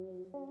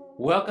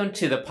Welcome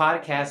to the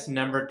podcast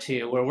number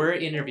 2, where we're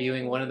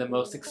interviewing one of the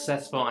most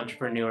successful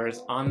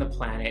entrepreneurs on the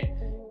planet,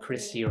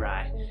 Kristi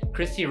Wry.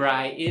 Kristi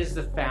Wry is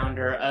the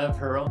founder of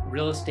her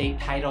real estate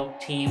title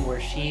team,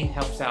 where she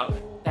helps out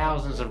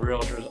thousands of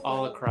realtors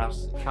all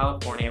across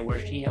California,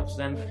 where she helps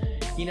them,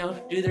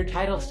 do their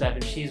title stuff.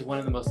 And she's one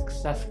of the most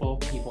successful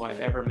people I've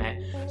ever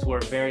met. So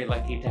we're very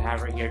lucky to have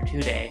her here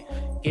today,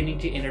 getting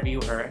to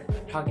interview her,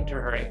 talking to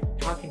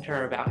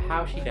her about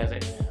how she does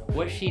it,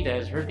 what she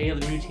does, her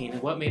daily routine,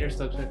 what made her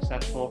so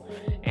successful,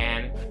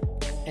 and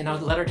I'll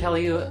let her tell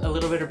you a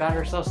little bit about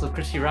herself. So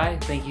Kristi Wry,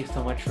 thank you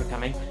so much for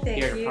coming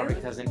here to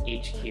Perfect Cousin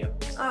HQ.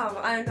 Oh,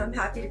 I'm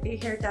happy to be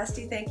here,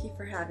 Dusty. Thank you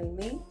for having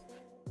me.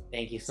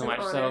 Thank you so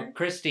much. So,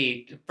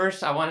 Kristi,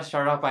 first I want to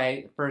start off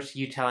by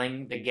you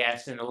telling the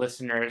guests and the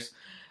listeners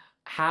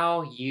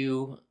what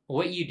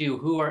you do.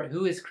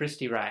 Who is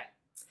Kristi Wry?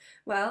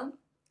 Well,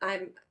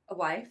 I'm a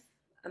wife,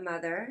 a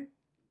mother,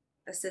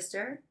 a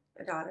sister,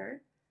 a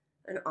daughter,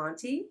 an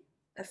auntie,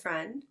 a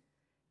friend,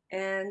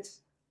 and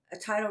a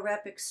title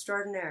rep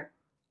extraordinaire.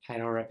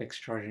 Title rep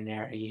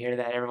extraordinaire. You hear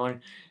that,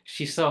 everyone?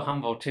 She's so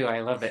humble, too.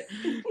 I love it.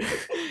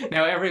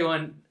 Now,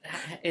 everyone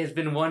has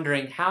been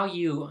wondering how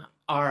you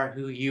are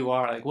who you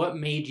are. Like, what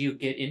made you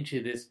get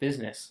into this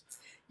business?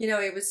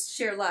 It was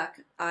sheer luck.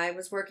 I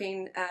was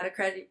working at a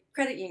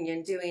credit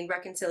union doing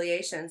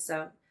reconciliation,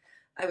 so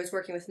I was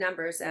working with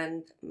numbers,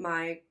 and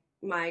my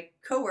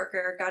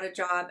coworker got a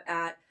job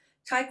at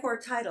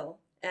Tycor Title,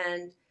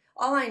 and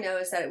all I know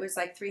is that it was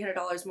like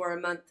 $300 more a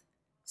month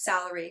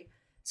salary.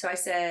 So I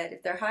said,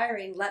 if they're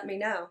hiring, let me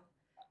know.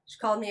 She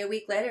called me a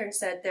week later and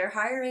said, they're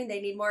hiring, they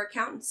need more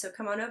accountants, so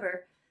come on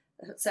over.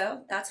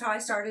 So that's how I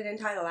started in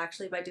title,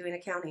 actually, by doing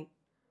accounting.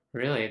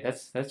 Really?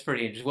 That's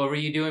pretty interesting. What were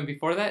you doing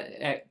before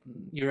that?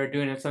 You were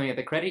doing something at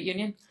the credit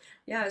union?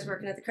 Yeah, I was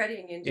working at the credit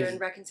union doing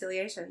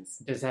reconciliations.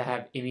 Does that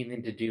have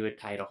anything to do with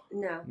title?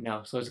 No.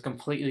 No. So it's a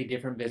completely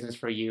different business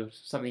for you,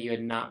 something you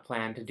had not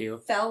planned to do.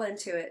 Fell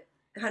into it,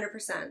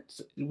 100%.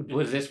 So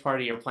was this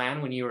part of your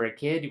plan when you were a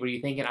kid? Were you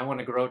thinking, I want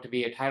to grow up to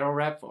be a title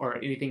rep or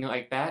anything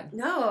like that?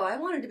 No, I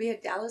wanted to be a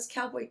Dallas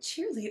Cowboy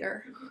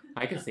cheerleader.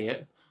 I can see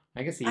it.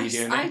 I can see you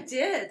doing that. I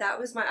did.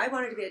 I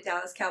wanted to be a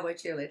Dallas Cowboy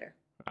cheerleader.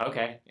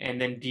 Okay.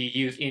 And then do you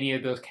use any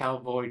of those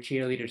cowboy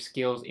cheerleader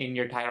skills in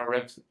your title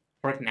reps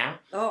work now?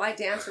 Oh, I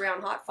dance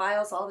around hot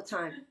files all the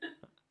time.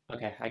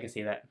 Okay, I can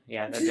see that.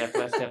 Yeah, that's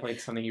definitely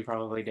something you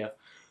probably do.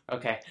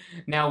 Okay.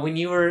 Now, when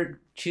you were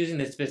choosing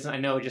this business, I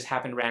know it just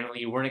happened randomly.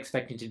 You weren't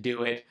expecting to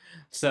do it.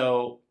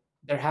 So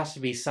there has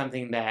to be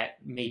something that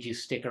made you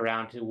stick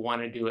around to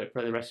want to do it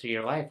for the rest of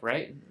your life,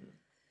 right?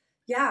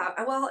 Yeah,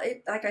 well,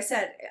 like I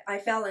said, I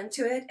fell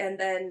into it, and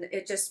then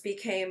it just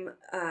became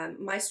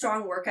my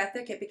strong work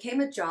ethic. It became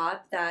a job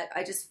that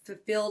I just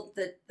fulfilled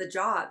the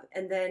job.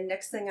 And then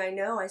next thing I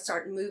know, I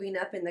start moving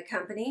up in the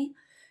company,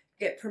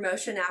 get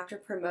promotion after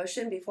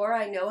promotion. Before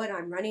I know it,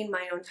 I'm running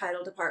my own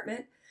title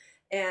department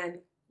and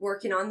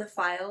working on the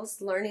files,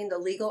 learning the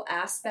legal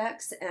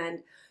aspects.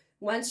 And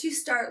once you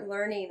start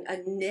learning a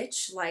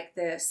niche like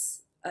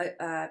this,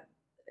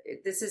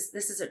 this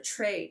is a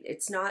trade.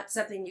 It's not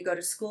something you go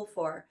to school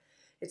for.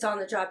 It's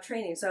on-the-job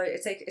training, so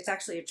it's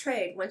actually a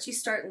trade. Once you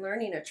start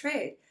learning a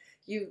trade,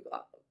 you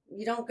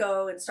don't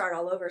go and start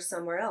all over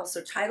somewhere else.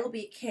 So title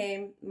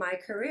became my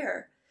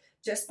career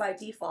just by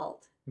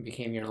default. It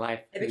became your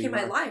life. It became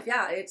my life.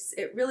 Yeah,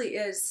 it really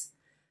is.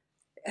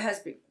 It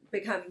has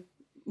become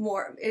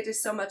more. It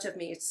is so much of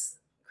me. It's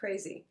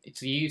crazy.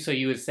 So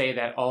you would say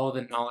that all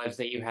the knowledge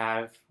that you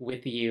have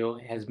with you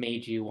has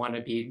made you want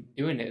to be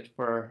doing it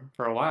for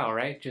a while,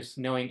 right? Just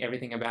knowing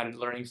everything about it,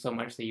 learning so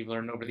much that you've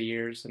learned over the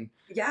years, and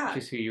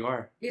just who you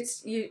are.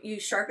 It's you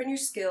sharpen your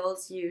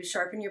skills, you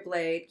sharpen your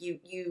blade,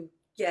 you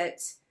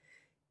get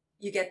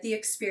the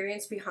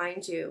experience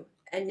behind you,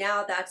 and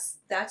now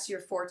that's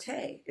your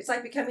forte. It's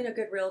like becoming a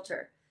good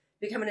realtor,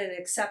 becoming an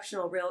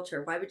exceptional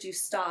realtor. Why would you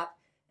stop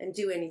and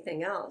do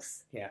anything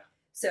else? Yeah.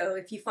 So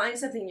if you find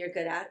something you're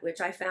good at,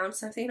 which I found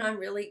something, I'm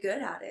really good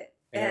at it.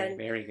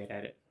 Very good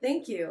at it.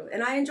 Thank you.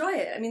 And I enjoy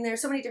it. I mean,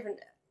 there's so many different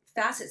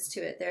facets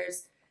to it.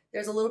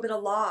 There's a little bit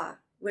of law,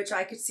 which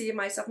I could see in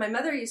myself. My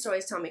mother used to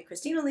always tell me,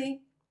 Christina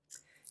Lee,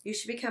 you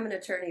should become an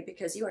attorney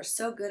because you are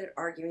so good at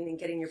arguing and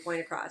getting your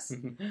point across.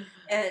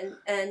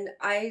 and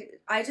I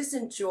just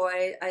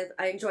enjoy,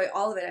 I enjoy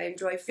all of it. I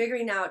enjoy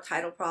figuring out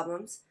title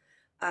problems.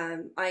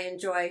 I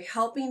enjoy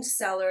helping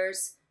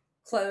sellers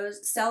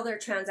sell their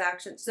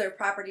transactions, their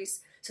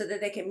properties, so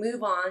that they can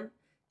move on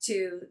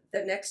to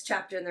the next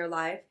chapter in their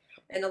life.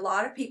 And a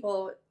lot of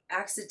people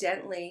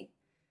accidentally,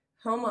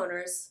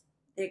 homeowners,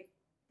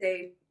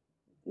 they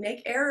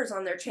make errors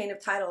on their chain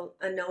of title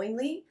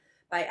unknowingly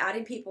by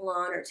adding people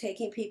on or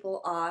taking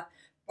people off,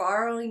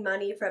 borrowing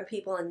money from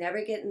people and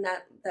never getting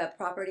the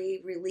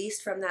property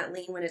released from that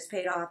lien when it's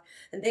paid off.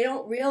 And they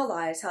don't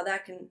realize how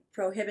that can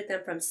prohibit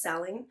them from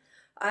selling.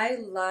 I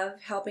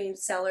love helping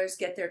sellers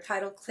get their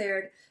title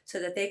cleared so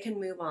that they can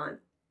move on.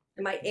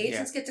 And my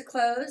agents get to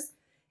close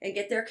and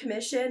get their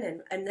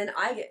commission, and then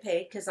I get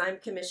paid because I'm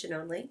commission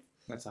only.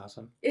 That's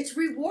awesome. It's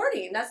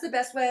rewarding. That's the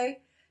best way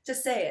to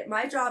say it.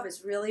 My job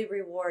is really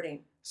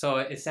rewarding. So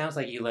it sounds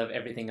like you love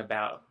everything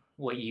about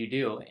what you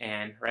do,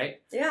 and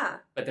right? Yeah.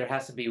 But there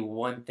has to be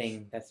one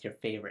thing that's your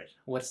favorite.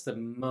 What's the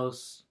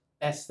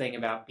best thing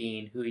about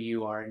being who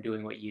you are and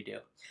doing what you do?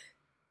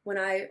 When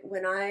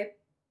I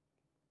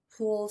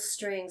pull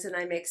strings and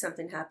I make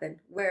something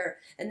happen,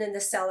 and then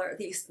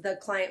the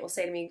client will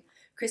say to me,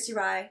 Kristi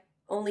Wry,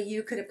 only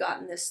you could have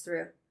gotten this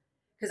through.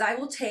 Because I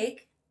will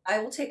take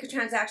a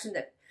transaction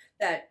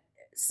that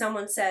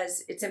someone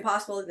says it's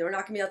impossible, we're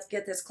not going to be able to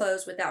get this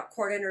closed without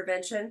court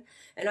intervention,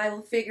 and I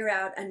will figure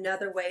out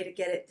another way to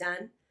get it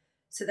done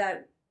so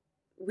that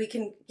we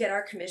can get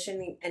our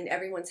commission and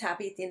everyone's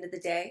happy at the end of the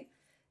day.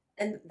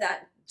 And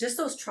that, just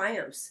those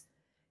triumphs,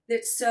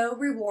 it's so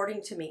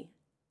rewarding to me.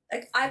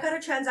 Like, I've got a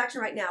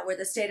transaction right now where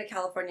the state of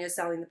California is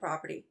selling the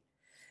property,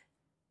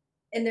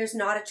 and there's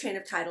not a chain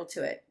of title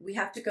to it. We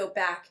have to go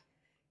back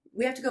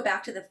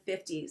to the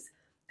 50s.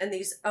 And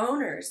these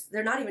owners,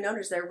 they're not even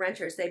owners, they're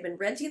renters. They've been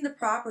renting the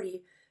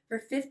property for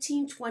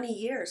 15, 20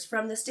 years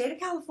from the state of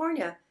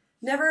California.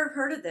 Never have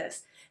heard of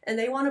this. And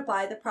they want to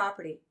buy the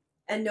property.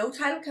 And no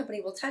title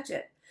company will touch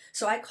it.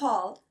 So I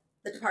called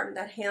the department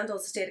that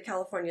handles the state of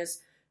California's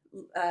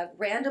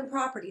random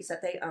properties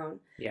that they own.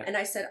 Yeah. And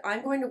I said,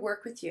 I'm going to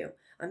work with you.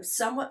 I'm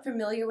somewhat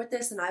familiar with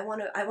this, and I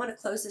want to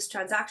close this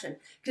transaction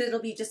because it'll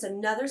be just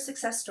another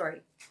success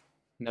story.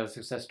 No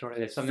success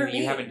story. That's something that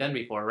you haven't done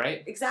before,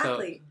 right?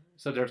 Exactly.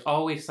 So there's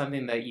always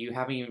something that you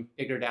haven't even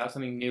figured out,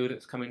 something new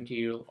that's coming to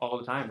you all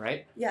the time,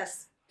 right?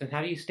 Yes. Then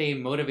how do you stay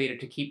motivated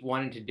to keep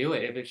wanting to do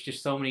it if it's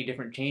just so many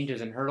different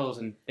changes and hurdles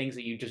and things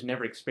that you just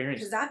never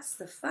experienced? Because that's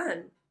the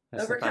fun.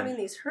 That's overcoming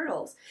these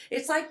hurdles.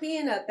 It's like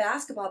being a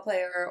basketball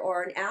player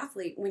or an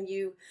athlete. When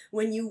you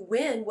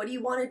win, what do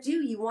you want to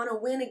do? You want to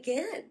win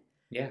again.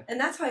 Yeah. And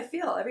that's how I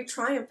feel. Every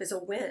triumph is a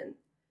win.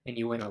 And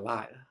you win a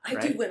lot, right?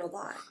 I do win a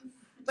lot.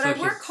 But so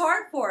I work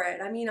hard for it.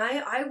 I mean,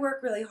 I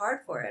work really hard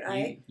for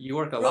it. You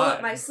work a lot. Roll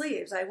up my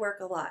sleeves. I work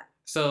a lot.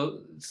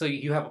 So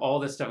you have all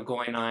this stuff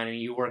going on, and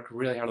you work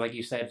really hard, like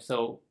you said.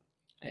 So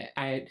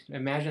I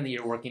imagine that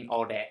you're working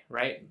all day,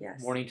 right?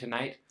 Yes. Morning to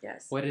night?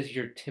 Yes. What does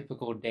your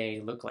typical day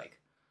look like?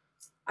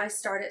 I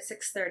start at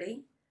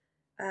 6:30.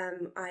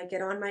 I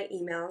get on my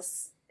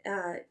emails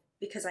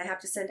because I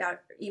have to send out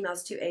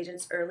emails to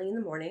agents early in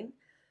the morning.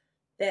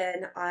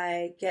 Then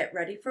I get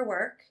ready for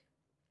work.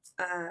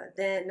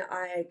 Then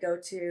I go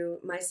to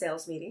my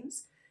sales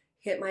meetings,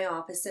 hit my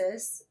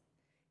offices,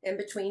 in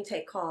between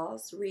take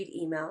calls, read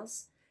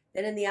emails.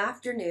 Then in the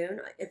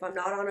afternoon, if I'm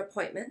not on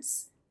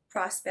appointments,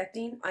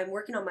 prospecting, I'm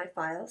working on my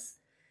files.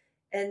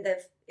 And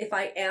if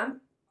I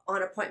am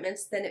on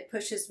appointments, then it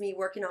pushes me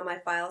working on my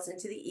files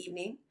into the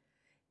evening.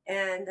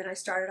 And then I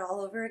start it all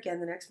over again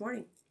the next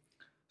morning.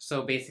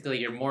 So basically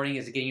your morning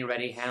is getting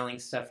ready, handling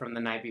stuff from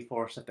the night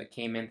before, stuff that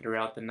came in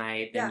throughout the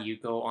night. Then you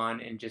go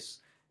on and just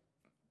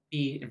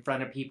be in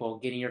front of people,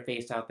 getting your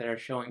face out there,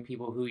 showing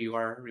people who you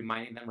are,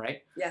 reminding them,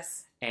 right?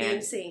 Yes. And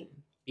being seen.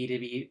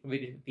 B2C?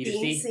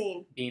 Being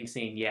seen. Being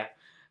seen, yeah.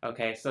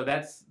 Okay, so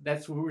that's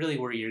really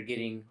where you're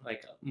getting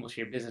like most of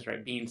your business,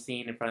 right? Being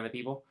seen in front of the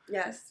people.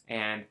 Yes.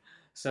 And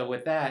so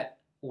with that,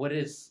 what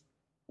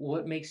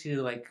makes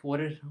you like, what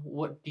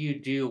do you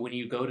do when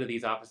you go to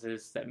these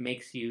offices that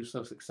makes you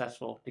so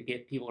successful to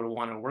get people to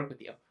want to work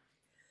with you?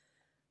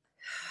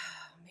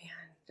 Oh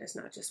man, there's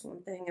not just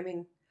one thing. I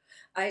mean,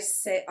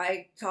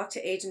 I talk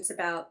to agents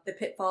about the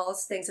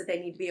pitfalls, things that they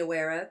need to be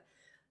aware of,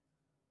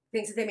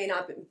 things that they may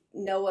not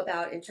know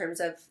about in terms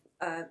of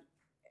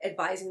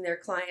advising their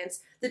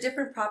clients, the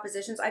different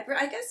propositions. I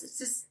guess it's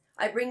just,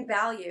 I bring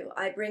value.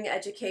 I bring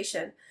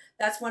education.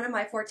 That's one of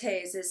my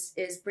fortes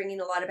is bringing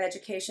a lot of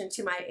education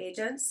to my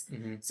agents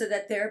so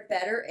that they're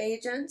better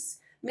agents.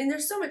 I mean,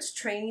 there's so much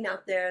training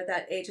out there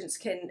that agents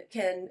can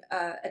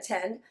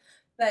attend,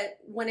 but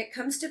when it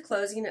comes to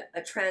closing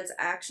a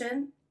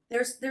transaction,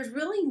 there's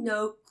really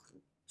no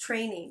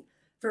training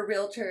for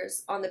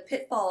realtors on the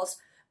pitfalls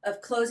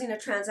of closing a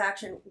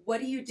transaction. What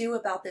do you do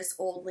about this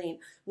old lien?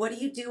 What do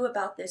you do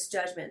about this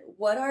judgment?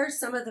 What are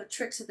some of the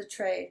tricks of the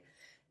trade?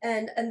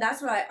 And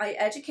that's what I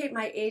educate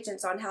my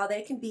agents on, how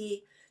they can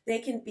be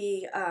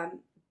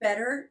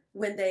better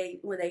when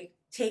they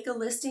take a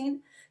listing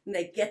and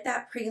they get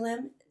that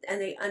prelim and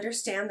they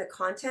understand the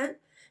content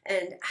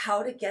and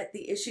how to get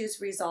the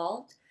issues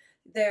resolved.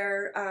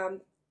 They're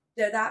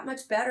that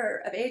much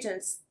better of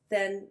agents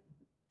than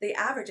the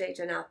average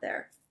agent out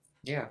there.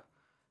 Yeah.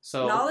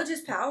 So knowledge is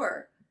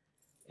power.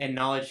 And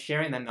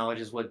sharing that knowledge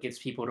is what gets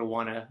people to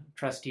want to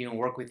trust you and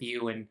work with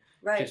you, and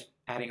just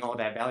adding all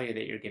that value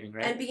that you're giving,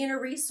 right? And being a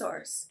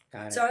resource.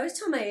 Got it. So I always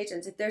tell my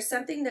agents, if there's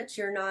something that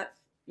you're not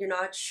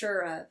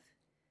sure of,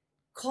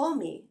 call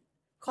me.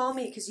 Call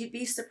me, because you'd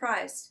be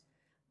surprised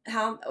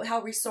how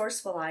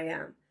resourceful I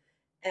am.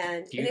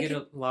 And do you get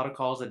a lot of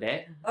calls a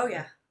day? Oh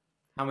yeah.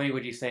 How many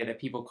would you say that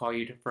people call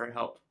you for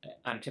help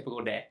on a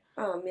typical day?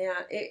 Oh man,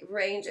 it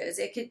ranges.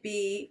 It could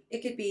be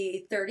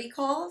 30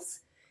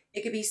 calls.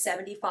 It could be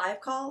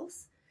 75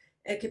 calls.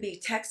 It could be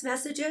text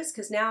messages,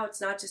 because now it's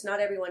not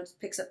everyone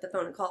picks up the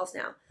phone and calls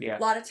now. Yeah. A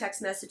lot of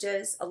text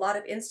messages, a lot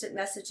of instant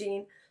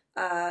messaging,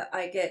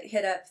 I get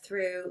hit up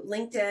through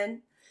LinkedIn.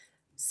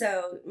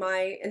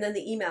 And then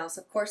the emails,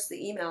 of course, the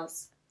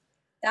emails.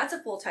 That's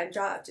a full-time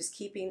job, just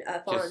keeping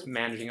up on. Just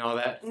managing all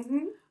that.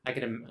 Mm-hmm.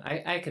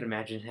 I could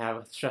imagine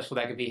how stressful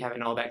that could be,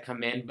 having all that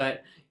come in.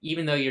 But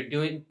even though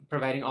you're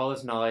providing all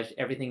this knowledge,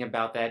 everything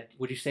about that,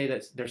 would you say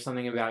that there's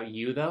something about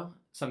you though,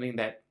 something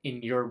that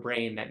in your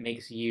brain that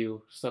makes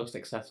you so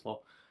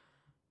successful?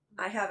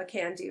 I have a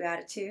can-do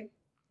attitude.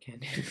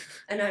 Can-do.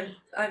 And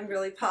I'm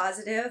really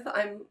positive.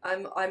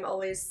 I'm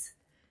always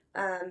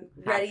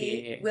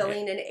ready,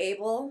 willing, and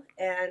able.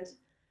 And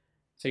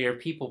so you're a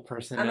people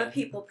person. I'm a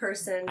people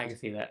person. I can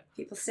see that.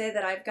 People say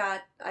that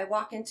I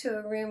walk into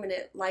a room and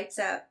it lights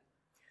up.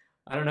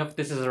 I don't know if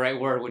this is the right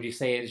word. Would you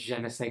say it's je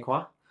ne sais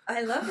quoi?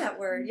 I love that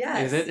word,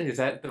 yes. Is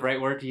that the right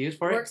word to use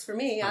for it? Works for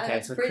me, yeah, okay,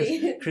 that's so pretty.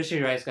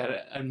 Kristi Wry's got an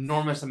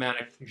enormous amount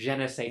of je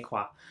ne sais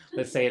quoi.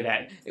 Let's say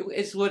that.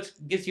 It's what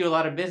gets you a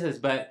lot of business,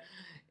 but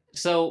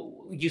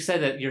so you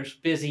said that you're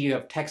busy, you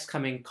have texts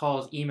coming,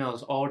 calls,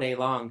 emails all day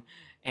long,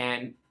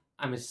 and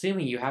I'm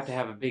assuming you have to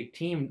have a big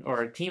team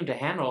or a team to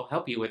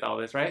help you with all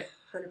this, right?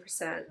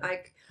 100%.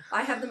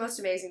 I have the most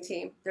amazing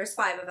team. There's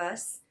 5 of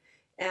us,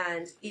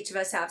 and each of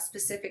us have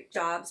specific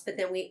jobs, but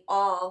then we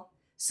all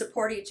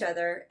support each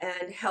other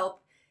and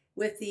help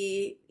with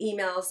the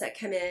emails that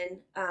come in,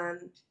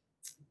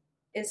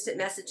 instant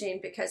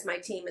messaging, because my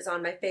team is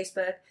on my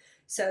Facebook.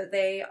 So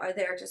they are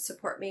there to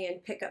support me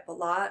and pick up a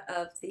lot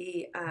of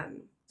the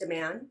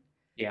demand.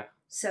 Yeah.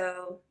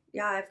 So,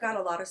 yeah, I've got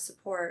a lot of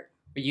support.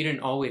 But you didn't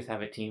always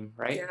have a team,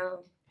 right? No.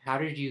 How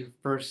did you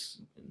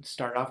first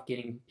start off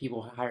getting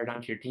people hired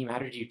onto your team? How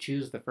did you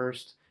choose the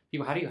first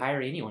people? How do you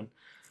hire anyone?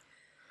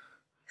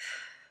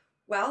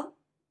 Well,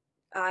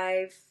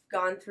 I've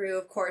gone through,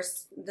 of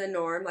course, the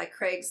norm, like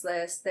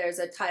Craigslist. There's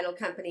a title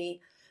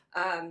company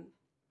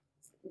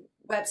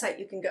website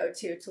you can go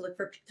to look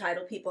for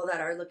title people that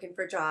are looking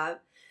for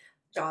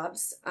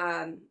jobs.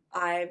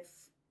 I've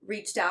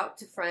reached out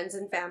to friends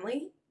and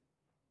family,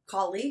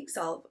 colleagues.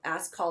 I'll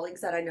ask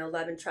colleagues that I know,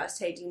 love, and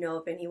trust, hey, do you know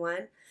of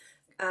anyone?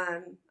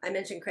 I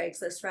mentioned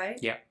Craigslist, right?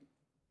 Yeah.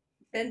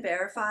 Been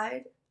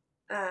verified.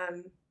 How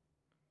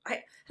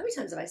many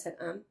times have I said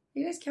Are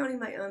you guys counting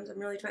my ums? I'm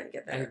really trying to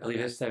get better. I believe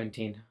it's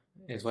 17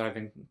 is what I've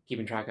been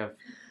keeping track of.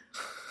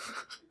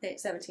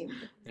 17.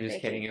 I'm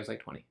just kidding. It was like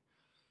 20.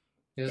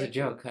 It was a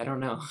joke. I don't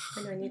know.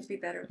 I know I need to be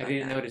better about I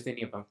didn't that. notice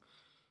any of them.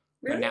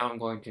 Really? But now I'm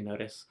going to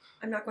notice.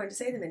 I'm not going to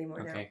say them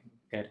anymore now. Okay,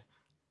 good.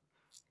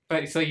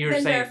 But so you were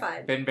Been saying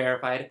verified. Been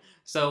verified.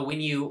 So when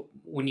you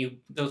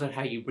those are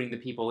how you bring the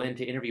people in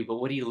to interview. But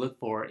what do you look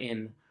for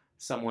in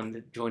someone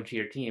to join to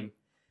your team?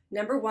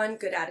 Number 1,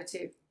 good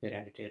attitude. Good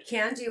attitude.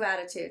 Can-do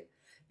attitude,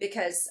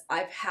 because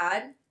I've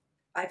had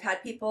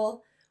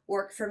people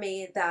work for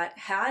me that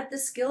had the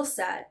skill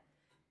set,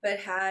 but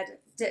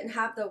didn't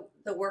have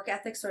the work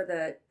ethics or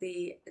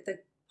the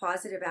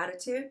positive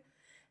attitude.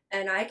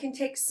 And I can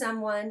take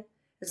someone,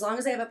 as long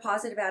as they have a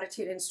positive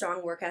attitude and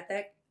strong work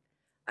ethic,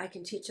 I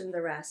can teach them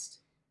the rest.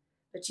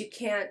 But you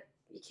can't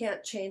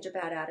change a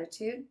bad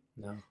attitude.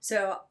 No.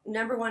 So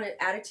number 1,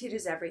 attitude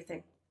is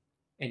everything.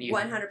 And you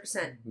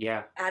 100%.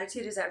 Yeah.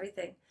 Attitude is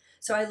everything.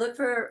 So I look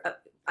for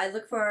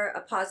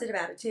a positive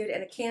attitude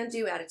and a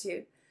can-do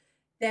attitude.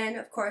 Then,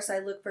 of course, I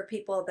look for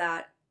people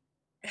that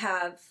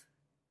have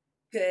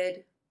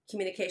good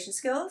communication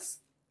skills.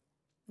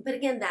 But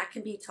again, that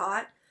can be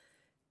taught.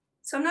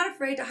 So I'm not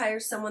afraid to hire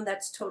someone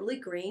that's totally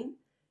green.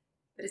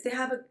 But if they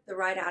have the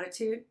right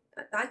attitude,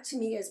 that to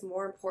me is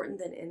more important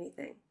than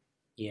anything.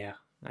 Yeah,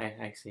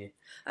 I see it.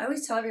 I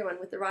always tell everyone,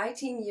 with the right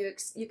team,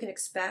 you can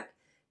expect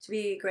to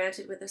be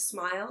granted with a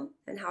smile.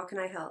 And how can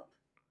I help?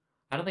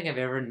 I don't think I've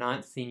ever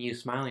not seen you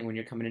smiling when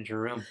you're coming into a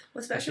room.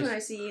 Well, especially when I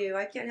see you,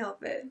 I can't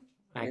help it.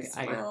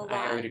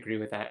 I would agree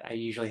with that. I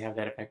usually have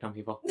that effect on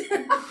people.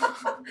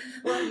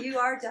 Well, you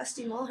are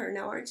Dusty Mulhearn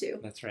now, aren't you?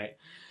 That's right.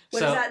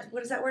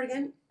 What is that word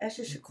again?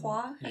 Je sais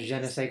quoi? Je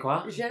ne sais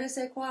quoi? Je ne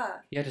sais quoi.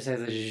 You have to say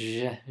the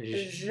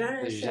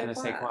je ne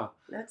sais quoi.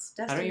 That's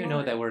Dusty I don't even Mulhearn. know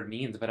what that word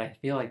means, but I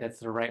feel like that's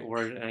the right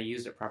word and I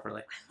used it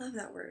properly. I love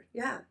that word.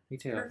 Yeah. Me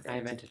too. Perfect. I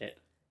invented it.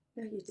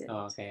 No, you didn't.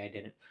 Oh, okay, I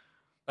didn't.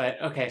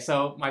 But okay,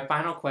 so my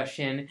final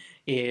question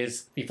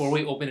is, before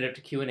we open it up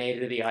to Q&A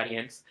to the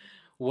audience,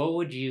 what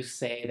would you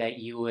say that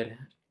you would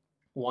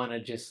want to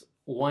just,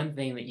 one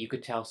thing that you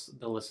could tell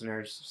the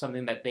listeners,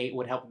 something that they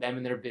would help them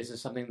in their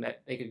business, something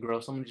that they could grow,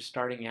 someone just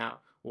starting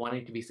out,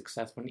 wanting to be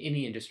successful in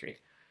any industry?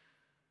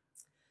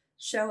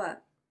 Show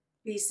up.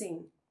 Be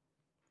seen.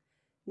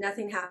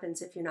 Nothing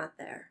happens if you're not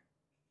there.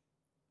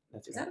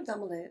 Is that a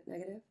double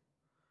negative?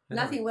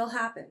 Nothing will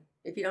happen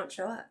if you don't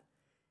show up.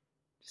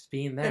 Just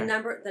being there.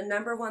 The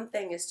number 1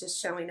 thing is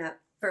just showing up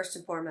first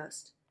and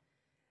foremost.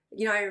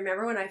 You know, I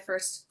remember when I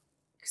first,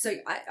 so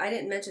I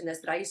didn't mention this,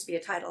 but I used to be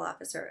a title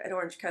officer at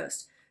Orange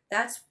Coast.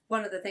 That's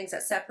one of the things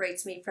that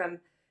separates me from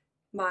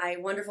my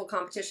wonderful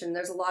competition.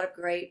 There's a lot of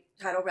great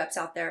title reps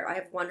out there. I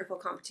have wonderful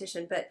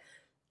competition, but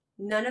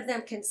none of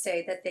them can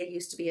say that they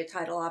used to be a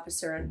title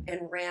officer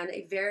and ran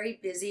a very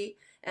busy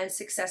and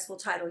successful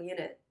title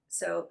unit.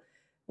 So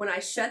when I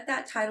shut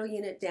that title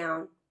unit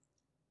down,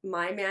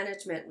 my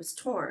management was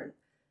torn.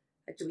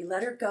 Like, do we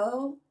let her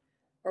go?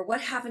 Or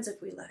what happens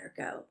if we let her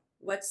go?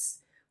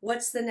 What's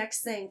the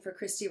next thing for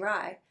Kristi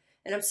Wry?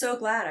 And I'm so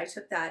glad I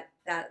took that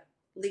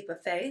leap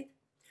of faith.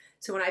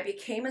 So when I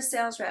became a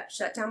sales rep,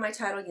 shut down my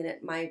title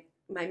unit, my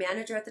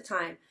manager at the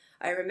time,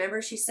 I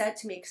remember she said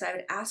to me, because I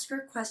would ask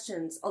her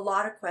questions, a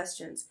lot of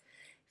questions.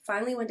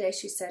 Finally, one day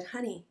she said,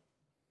 honey,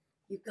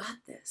 you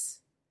got this.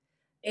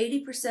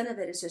 80% of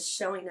it is just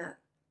showing up.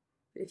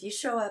 But if you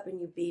show up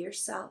and you be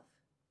yourself,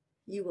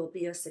 you will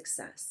be a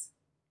success.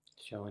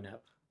 Showing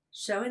up.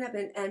 Showing up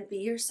and be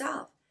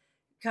yourself.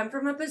 Come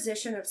from a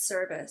position of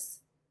service.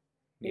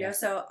 You know,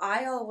 so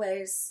I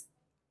always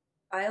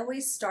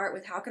start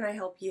with, how can I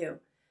help you?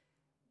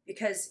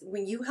 Because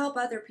when you help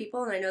other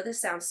people, and I know this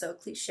sounds so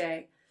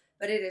cliche,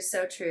 but it is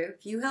so true.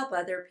 If you help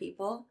other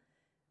people,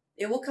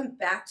 it will come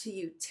back to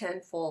you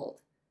tenfold.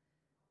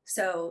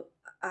 So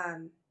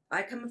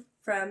I come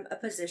from a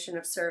position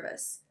of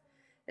service.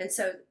 And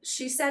so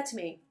she said to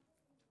me,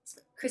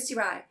 Kristi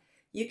Wry,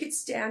 you could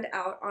stand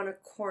out on a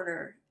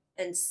corner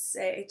and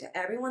say to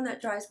everyone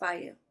that drives by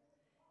you,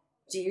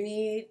 do you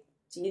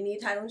need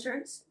title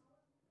insurance?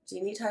 Do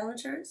you need title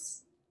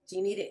insurance? Do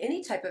you need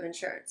any type of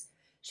insurance?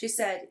 She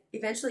said,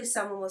 eventually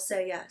someone will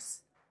say yes.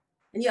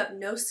 And you have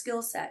no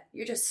skill set.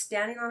 You're just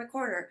standing on a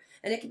corner,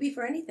 and it could be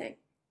for anything.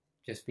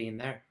 Just being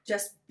there.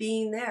 Just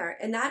being there.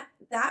 And that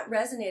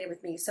resonated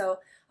with me. So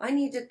I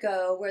need to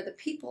go where the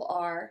people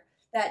are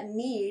that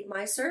need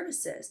my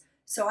services.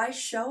 So I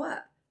show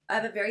up. I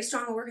have a very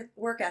strong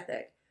work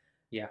ethic.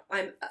 Yeah.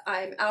 I'm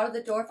out of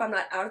the door. If I'm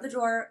not out of the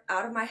door,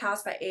 out of my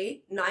house by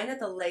 8, 9 at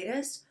the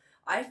latest,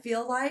 I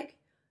feel like,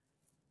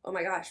 oh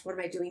my gosh, what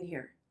am I doing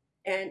here?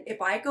 And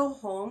if I go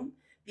home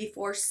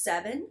before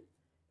 7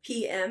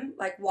 p.m.,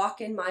 like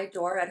walk in my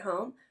door at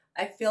home,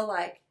 I feel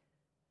like,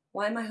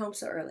 why am I home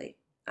so early?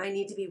 I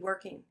need to be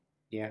working.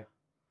 Yeah.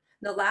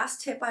 The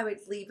last tip I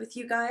would leave with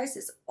you guys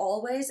is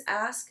always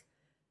ask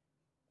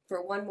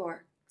for one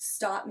more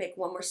stop, make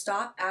one more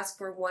stop, ask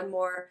for one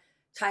more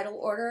title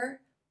order,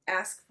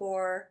 ask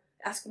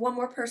one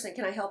more person,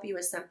 can I help you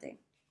with something?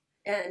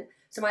 And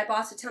so my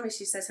boss would tell me,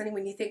 she says, honey,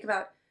 when you think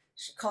about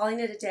calling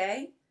it a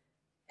day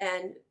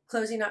and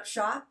closing up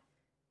shop,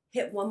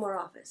 hit one more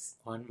office.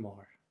 One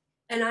more.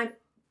 And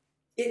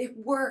it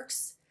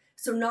works.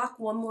 So knock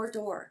one more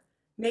door,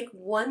 make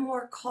one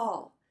more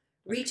call,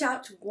 reach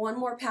out to one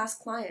more past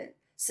client,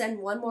 send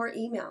one more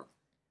email,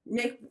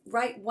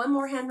 write one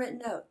more handwritten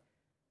note.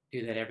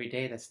 Do that every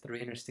day. That's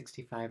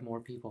 365 more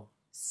people.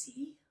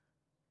 See?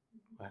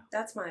 Wow.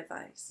 That's my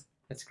advice.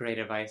 That's great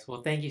advice.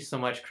 Well, thank you so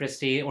much,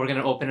 Kristi. We're going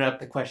to open up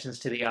the questions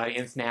to the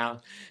audience now.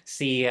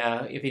 See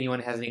if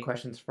anyone has any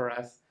questions for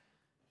us.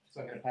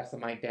 So I'm going to pass the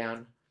mic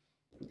down.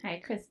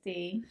 Hi,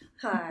 Kristi.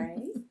 Hi.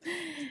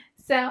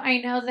 So I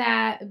know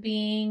that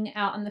being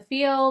out in the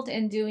field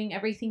and doing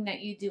everything that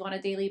you do on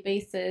a daily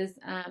basis,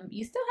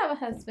 you still have a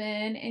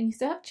husband and you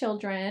still have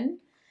children.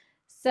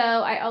 So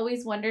I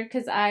always wondered,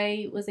 because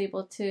I was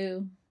able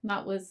to,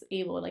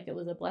 like it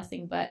was a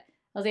blessing, but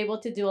I was able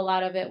to do a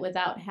lot of it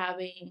without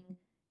having,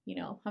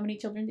 how many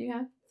children do you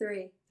have?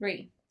 3.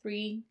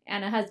 3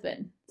 and a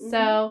husband.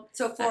 Mm-hmm.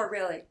 So 4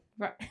 really.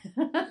 Right.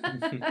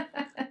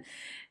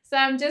 So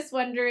I'm just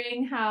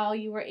wondering how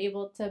you were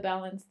able to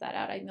balance that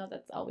out. I know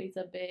that's always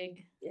a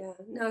big... Yeah.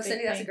 No,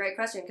 Cindy, that's a great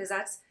question, because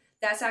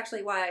that's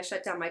actually why I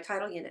shut down my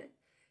title unit,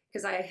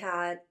 because I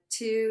had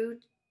two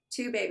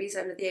babies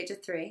under the age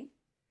of 3,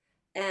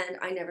 and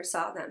I never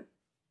saw them.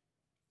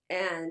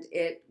 And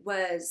it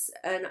was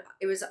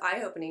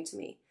eye-opening to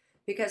me,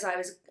 because I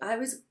was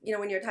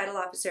when you're a title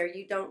officer,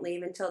 you don't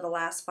leave until the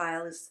last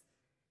file is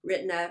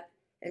written up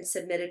and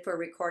submitted for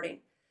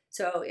recording.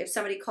 So if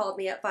somebody called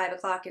me at 5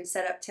 o'clock and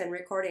set up 10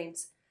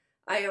 recordings,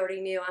 I already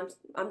knew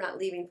I'm not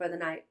leaving for the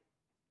night,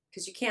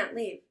 because you can't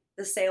leave.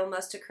 The sale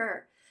must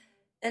occur.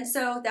 And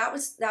so that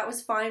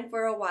was fine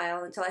for a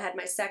while, until I had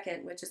my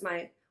second, which is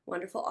my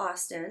wonderful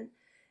Austin.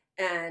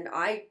 And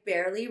I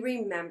barely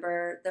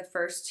remember the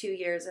first 2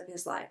 years of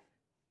his life.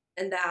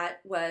 And that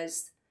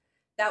was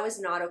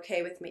not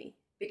okay with me,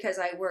 because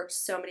I worked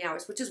so many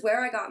hours, which is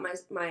where I got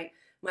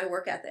my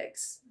work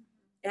ethics.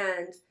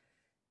 And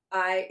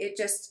it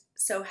just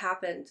so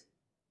happened,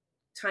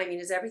 timing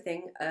is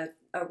everything. A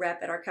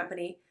rep at our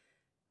company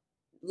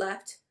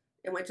left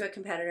and went to a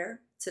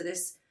competitor. So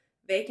this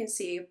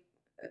vacancy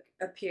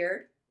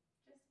appeared,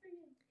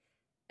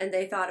 and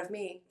they thought of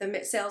me.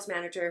 The sales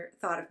manager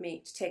thought of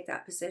me to take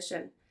that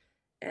position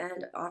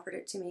and offered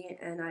it to me,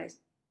 and I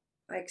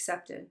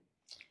accepted.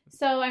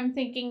 So I'm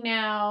thinking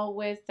now,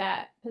 with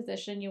that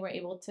position, you were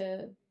able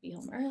to be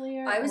home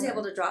earlier? I was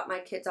able to drop my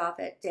kids off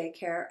at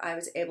daycare. I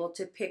was able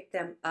to pick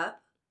them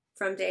up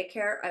from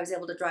daycare. I was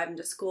able to drive them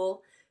to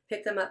school,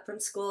 pick them up from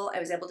school. I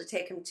was able to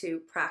take them to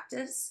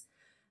practice.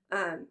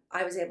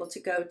 I was able to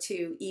go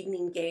to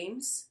evening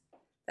games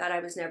that I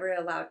was never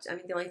allowed to. I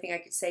mean, the only thing I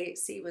could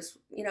see was,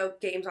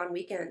 games on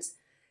weekends.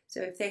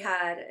 So if they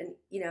had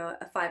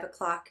a 5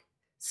 o'clock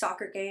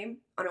soccer game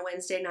on a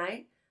Wednesday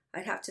night,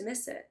 I'd have to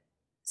miss it.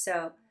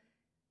 So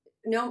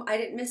no, I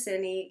didn't miss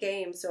any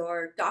games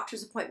or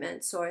doctor's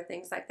appointments or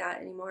things like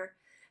that anymore.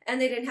 And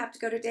they didn't have to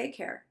go to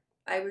daycare.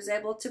 I was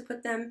able to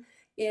put them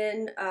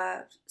in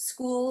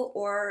school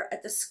or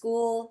at the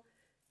school,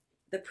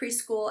 the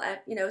preschool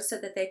at, so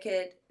that they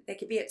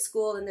could be at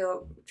school and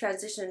they'll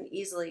transition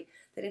easily.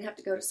 They didn't have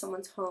to go to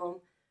someone's home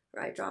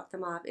where I dropped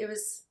them off. It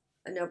was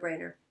a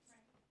no-brainer.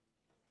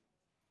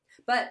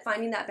 But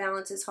finding that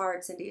balance is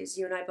hard, Cindy, as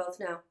you and I both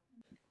know.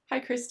 Hi,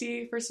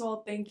 Kristi. First of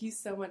all, thank you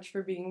so much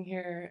for being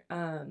here.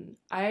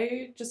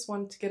 I just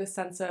wanted to get a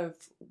sense of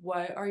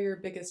what are your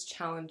biggest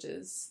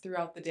challenges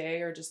throughout the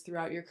day or just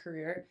throughout your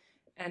career,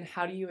 and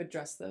how do you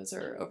address those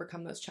or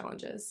overcome those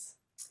challenges?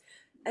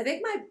 I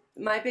think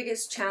my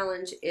biggest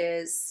challenge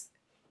is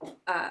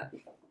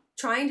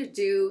trying to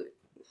do.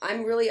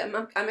 I'm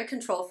a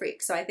control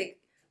freak, so I think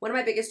one of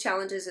my biggest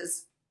challenges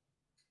is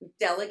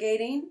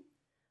delegating.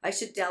 I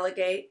should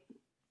delegate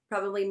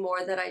probably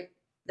more than I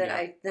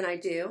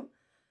do.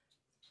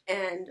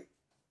 And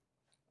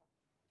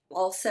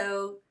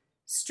also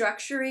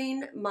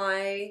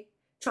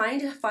trying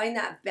to find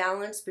that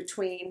balance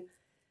between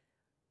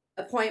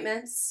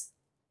appointments,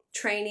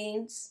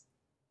 trainings,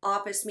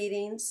 office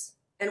meetings,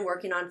 and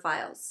working on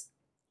files.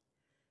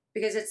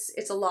 Because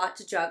it's a lot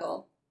to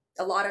juggle,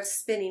 a lot of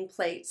spinning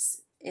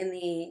plates in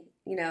the,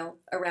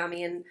 around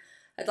me. And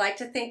I'd like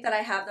to think that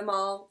I have them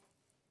all,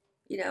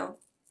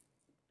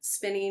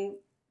 spinning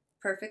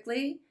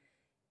perfectly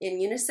in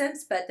unison,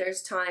 but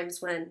there's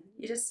times when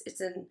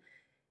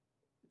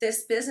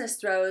this business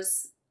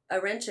throws a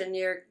wrench in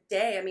your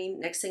day. I mean,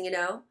 next thing you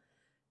know,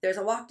 there's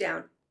a walk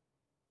down.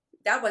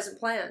 That wasn't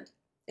planned,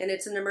 and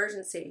it's an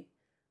emergency.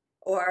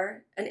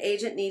 Or an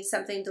agent needs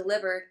something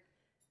delivered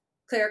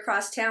clear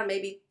across town,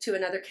 maybe to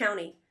another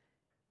county,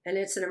 and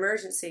it's an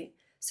emergency.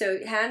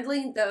 So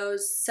handling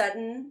those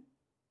sudden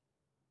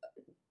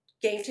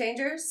game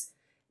changers,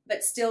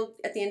 but still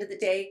at the end of the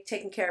day,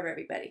 taking care of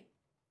everybody.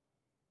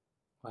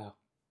 Wow.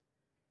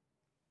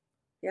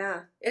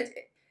 Yeah,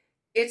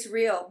 it's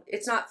real.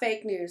 It's not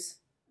fake news.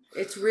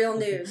 It's real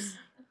news.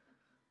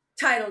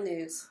 Title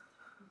news.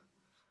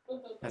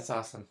 That's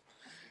awesome.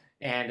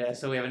 And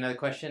so we have another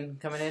question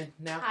coming in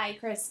now. Hi,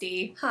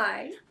 Kristi.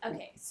 Hi.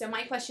 Okay, so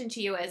my question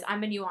to you is,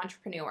 I'm a new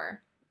entrepreneur.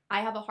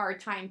 I have a hard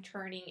time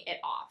turning it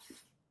off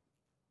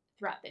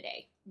throughout the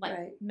day,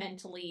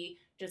 mentally,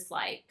 just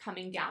like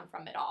coming down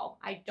from it all.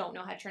 I don't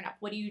know how to turn up.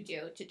 What do you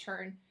do to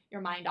turn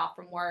your mind off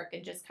from work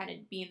and just kind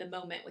of be in the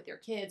moment with your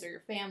kids or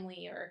your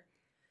family? Or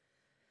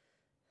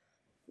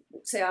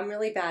So I'm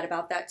really bad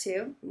about that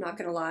too. I'm not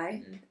going to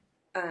lie.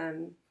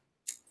 Mm-hmm.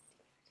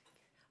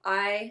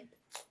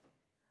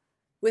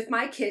 With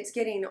my kids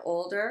getting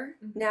older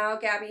now,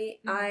 Gabby,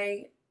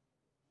 I'm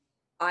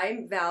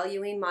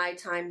valuing my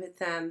time with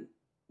them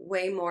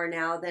way more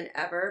now than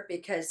ever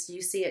because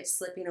you see it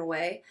slipping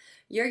away.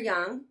 You're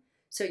young,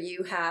 so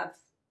you have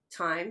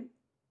time.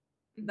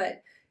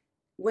 But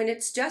when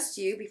it's just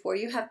you, before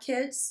you have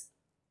kids,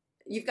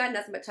 you've got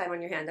nothing but time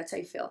on your hand. That's how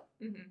you feel.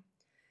 Mm-hmm.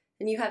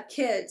 And you have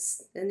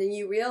kids, and then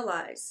you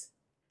realize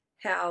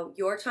how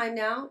your time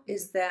now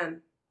is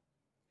them.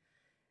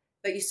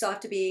 But you still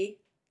have to be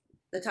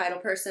the title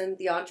person,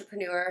 the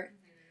entrepreneur,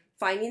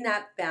 finding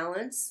that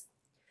balance.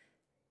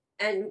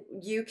 And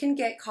you can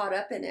get caught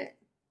up in it.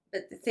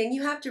 But the thing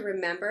you have to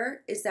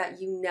remember is that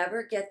you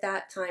never get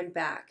that time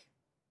back.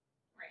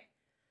 Right.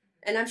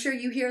 And I'm sure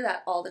you hear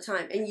that all the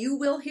time. And you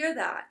will hear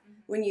that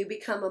when you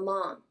become a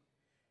mom.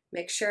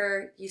 Make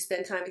sure you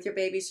spend time with your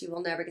babies. You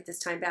will never get this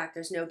time back.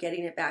 There's no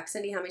getting it back.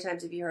 Cindy, how many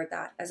times have you heard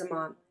that as a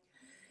mom?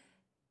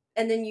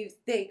 And then you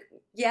think,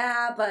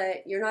 yeah,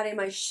 but you're not in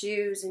my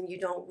shoes, and you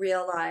don't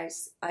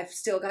realize I've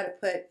still got to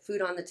put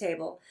food on the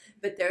table.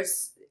 But it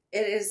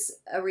is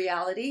a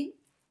reality.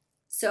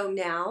 So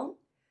now,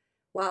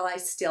 while I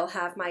still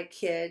have my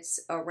kids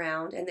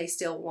around and they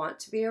still want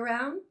to be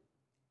around,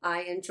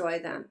 I enjoy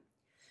them.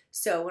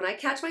 So when I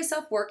catch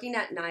myself working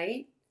at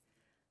night,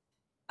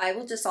 I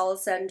will just all of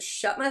a sudden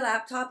shut my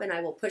laptop and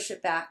I will push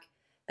it back.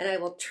 And I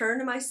will turn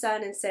to my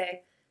son and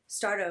say,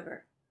 start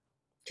over.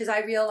 Because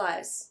I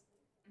realize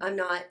I'm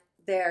not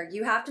there.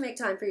 You have to make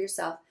time for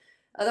yourself.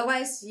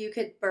 Otherwise, you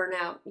could burn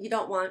out. You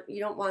don't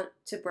want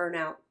to burn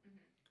out. Mm-hmm.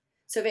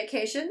 So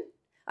vacation,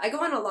 I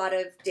go on a lot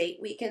of date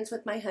weekends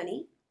with my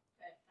honey. Good.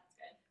 That's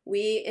good.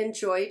 We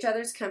enjoy each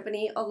other's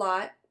company a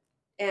lot.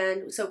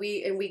 And so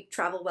we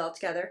travel well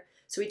together.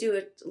 So we do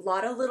a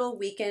lot of little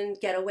weekend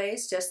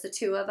getaways, just the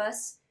two of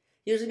us.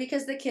 Usually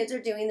because the kids are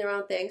doing their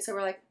own thing. So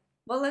we're like,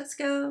 well, let's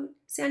go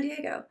San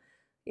Diego.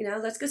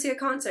 Let's go see a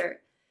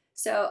concert.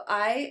 So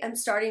I am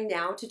starting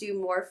now to do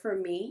more for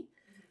me.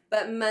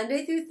 But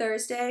Monday through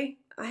Thursday,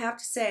 I have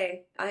to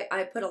say,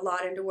 I put a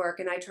lot into work.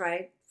 And I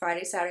try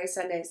Friday, Saturday,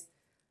 Sundays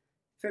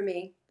for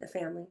me, the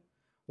family.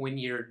 When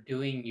you're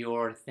doing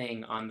your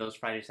thing on those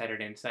Friday,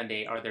 Saturday, and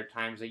Sunday, are there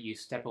times that you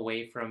step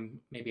away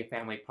from maybe a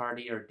family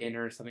party or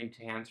dinner or something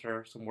to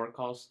answer some work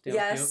calls still?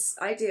 Yes,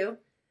 I do.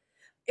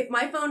 If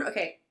my phone,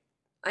 okay,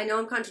 I know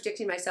I'm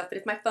contradicting myself, but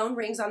if my phone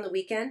rings on the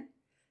weekend,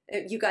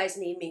 you guys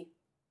need me.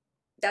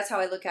 That's how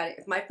I look at it.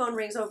 If my phone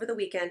rings over the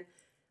weekend,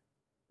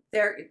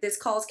 this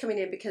call is coming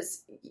in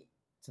because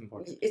It's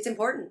important. it's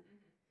important.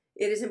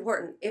 It is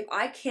important. If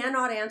I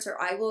cannot answer,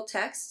 I will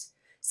text,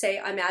 say,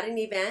 I'm at an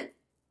event.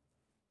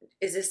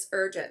 Is this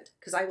urgent?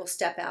 Because I will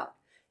step out.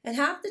 And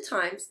half the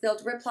times they'll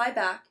reply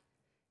back,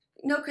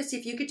 no, Kristi,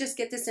 if you could just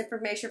get this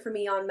information for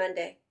me on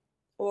Monday.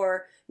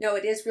 Or, no,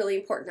 it is really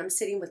important. I'm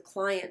sitting with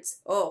clients.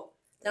 Oh,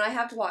 then I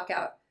have to walk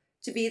out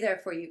to be there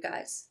for you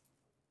guys.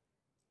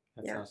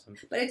 That's awesome.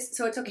 But it's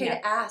okay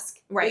to ask.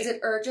 Right. Is it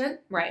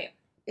urgent? Right.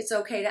 It's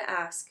okay to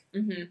ask.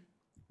 Mm-hmm.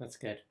 That's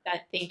good.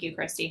 Thank you,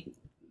 Kristi.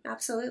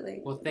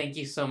 Absolutely. Well, thank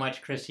you so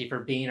much, Kristi, for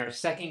being our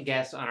second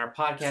guest on our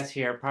podcast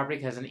here at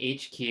Property Cousin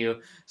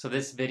HQ. So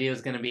this video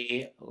is going to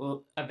be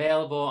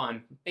available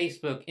on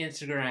Facebook,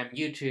 Instagram,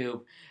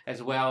 YouTube,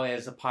 as well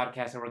as a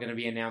podcast that we're going to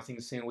be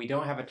announcing soon. We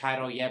don't have a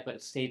title yet,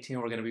 but stay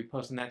tuned. We're going to be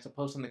posting that. So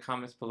post in the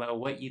comments below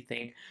what you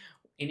think.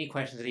 Any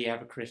questions that you have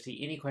for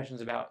Kristi, any questions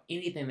about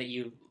anything that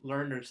you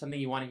learned or something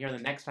you want to hear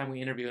the next time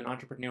we interview an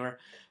entrepreneur.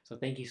 So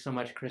thank you so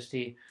much,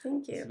 Kristi.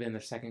 Thank you. This has been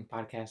the second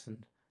podcast, and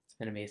it's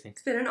been amazing.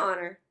 It's been an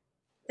honor.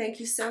 Thank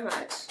you so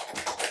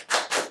much.